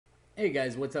Hey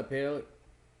guys, what's up? Here,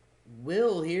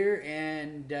 Will here,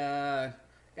 and got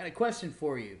a question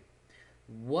for you.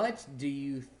 What do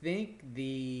you think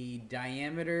the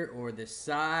diameter or the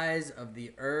size of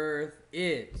the Earth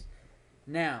is?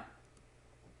 Now,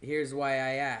 here's why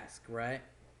I ask, right?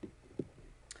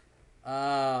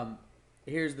 Um,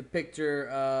 Here's the picture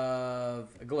of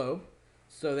a globe.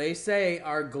 So they say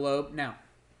our globe. Now,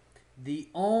 the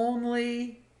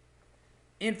only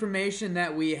information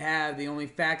that we have, the only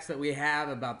facts that we have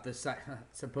about the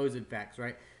supposed facts,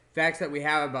 right? Facts that we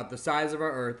have about the size of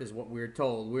our Earth is what we're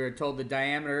told. We're told the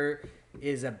diameter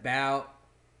is about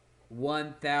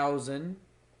 1,000.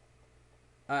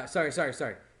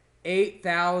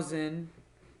 8,000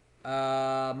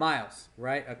 miles,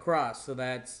 right, across. So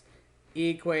that's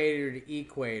equator to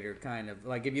equator, kind of.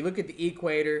 Like if you look at the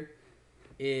equator,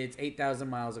 it's 8,000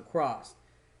 miles across.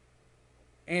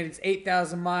 And it's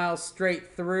 8,000 miles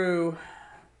straight through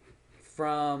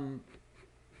from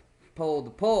pole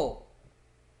to pole.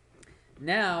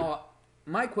 Now,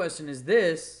 my question is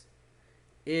this,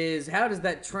 is how does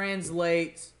that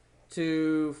translate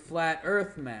to flat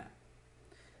Earth map?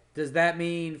 Does that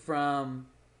mean from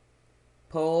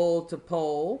pole to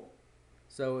pole?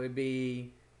 So it would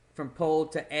be from pole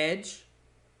to edge.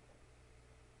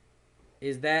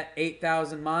 Is that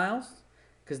 8,000 miles?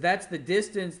 Because that's the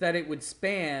distance that it would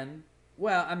span.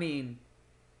 Well, I mean,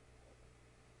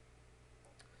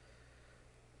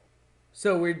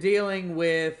 so we're dealing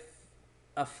with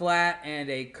a flat and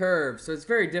a curve. So it's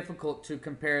very difficult to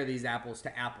compare these apples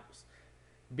to apples.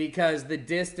 Because the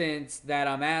distance that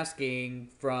I'm asking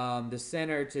from the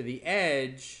center to the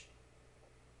edge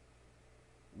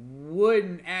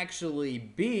wouldn't actually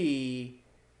be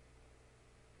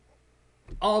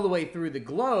all the way through the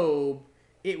globe.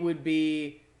 It would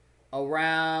be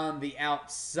around the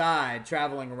outside,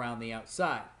 traveling around the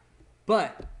outside.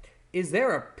 But is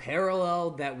there a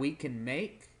parallel that we can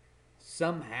make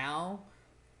somehow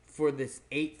for this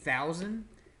 8,000?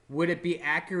 Would it be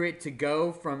accurate to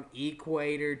go from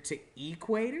equator to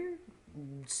equator,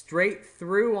 straight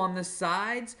through on the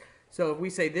sides? So if we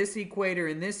say this equator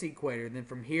and this equator, then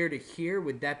from here to here,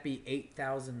 would that be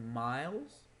 8,000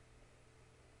 miles?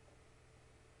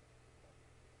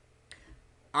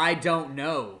 I don't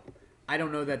know. I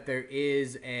don't know that there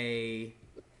is a.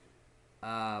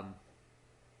 I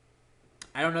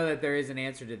don't know that there is an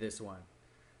answer to this one,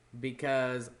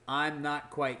 because I'm not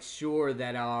quite sure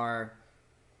that our.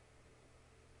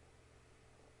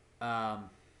 I'm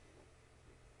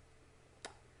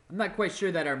not quite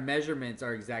sure that our measurements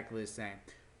are exactly the same.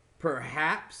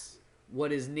 Perhaps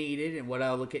what is needed and what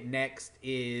I'll look at next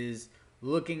is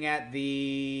looking at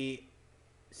the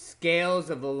scales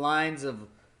of the lines of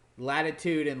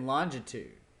latitude and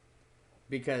longitude,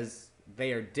 because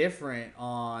they are different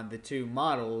on the two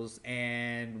models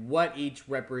and what each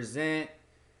represent.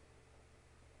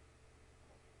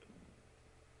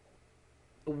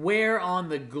 Where on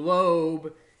the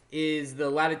globe is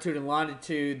the latitude and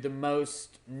longitude the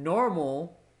most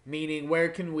normal, meaning where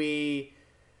can we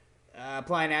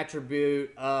apply an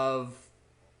attribute of,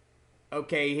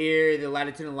 okay, here the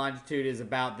latitude and longitude is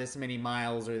about this many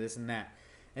miles or this and that.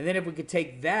 And then if we could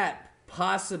take that,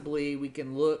 possibly we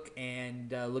can look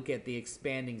and look at the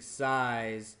expanding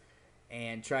size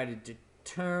and try to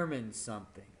determine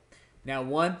something. Now,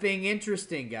 one thing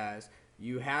interesting, guys,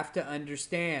 you have to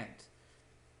understand,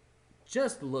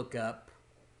 just look up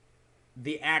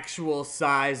the actual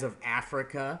size of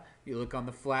Africa. You look on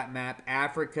the flat map,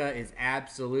 Africa is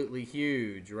absolutely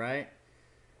huge, right?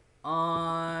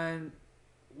 On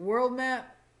world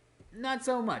map, not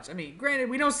so much. I mean, granted,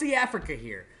 we don't see Africa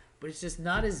here, but it's just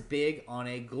not as big on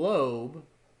a globe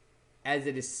as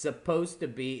it is supposed to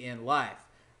be in life.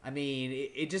 I mean,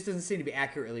 it just doesn't seem to be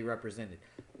accurately represented.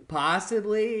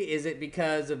 Possibly, is it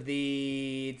because of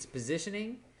its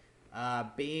positioning?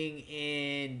 Being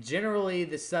in generally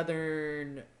the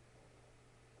southern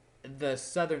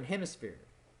hemisphere.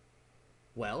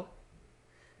 Well,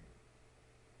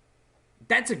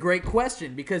 that's a great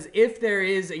question, because if there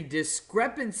is a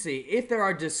discrepancy, if there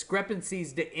are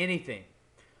discrepancies to anything,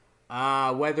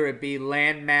 whether it be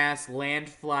land mass, land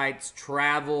flights,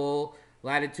 travel,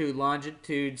 latitude,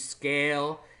 longitude,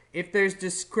 scale, if there's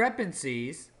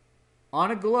discrepancies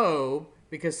on a globe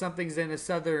because something's in the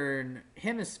southern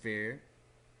hemisphere,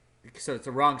 so it's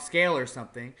a wrong scale or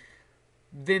something,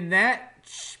 then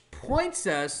that points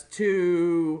us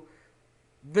to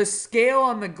the scale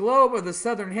on the globe of the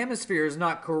southern hemisphere is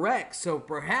not correct. So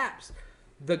perhaps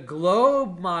the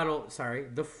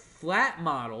the flat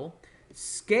model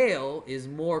scale is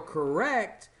more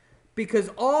correct,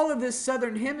 because all of this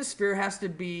southern hemisphere has to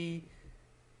be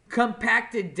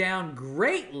compacted down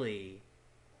greatly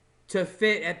to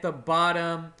fit at the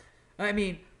bottom. I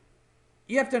mean,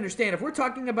 you have to understand, if we're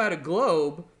talking about a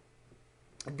globe,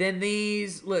 then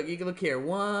these, look, you can look here.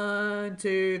 1,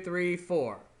 2, 3,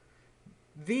 4.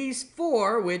 These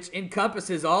 4, which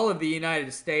encompasses all of the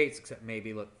United States, except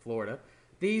maybe, look, Florida.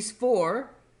 These 4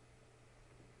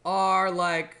 are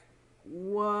like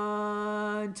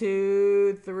 1,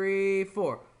 2, 3,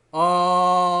 4.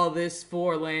 All this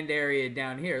 4 land area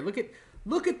down here.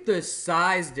 Look at the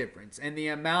size difference and the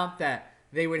amount that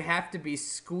they would have to be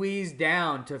squeezed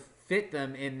down to fit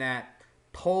them in that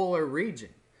polar region.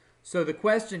 So the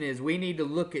question is, we need to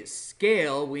look at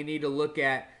scale. We need to look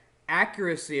at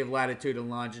accuracy of latitude and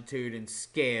longitude and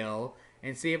scale,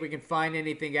 and see if we can find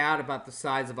anything out about the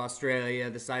size of Australia,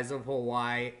 the size of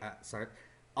Hawaii,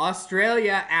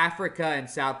 Australia, Africa, and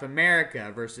South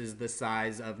America versus the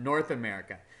size of North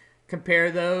America.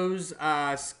 Compare those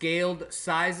scaled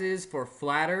sizes for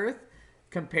flat Earth.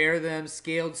 Compare them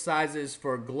scaled sizes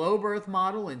for globe Earth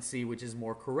model and see which is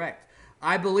more correct.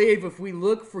 I believe if we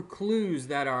look for clues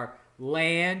that are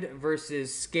land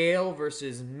versus scale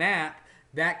versus map,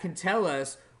 that can tell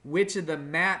us which of the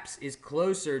maps is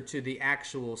closer to the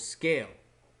actual scale.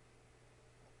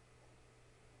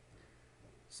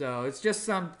 So it's just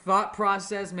some thought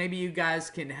process. Maybe you guys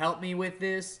can help me with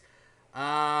this.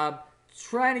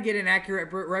 Trying to get an accurate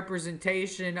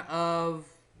representation of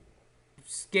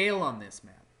scale on this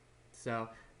map. So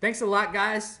thanks a lot,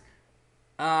 guys.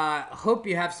 Hope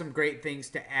you have some great things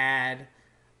to add.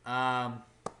 I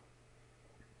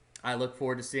look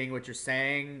forward to seeing what you're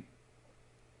saying.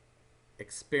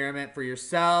 Experiment for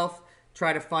yourself.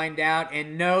 Try to find out,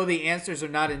 and know the answers are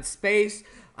not in space.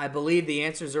 I believe the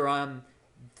answers are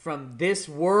from this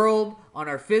world, on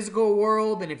our physical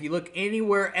world, and if you look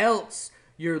anywhere else,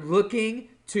 you're looking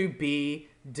to be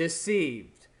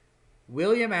deceived.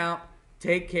 William out.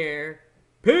 Take care.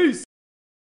 Peace.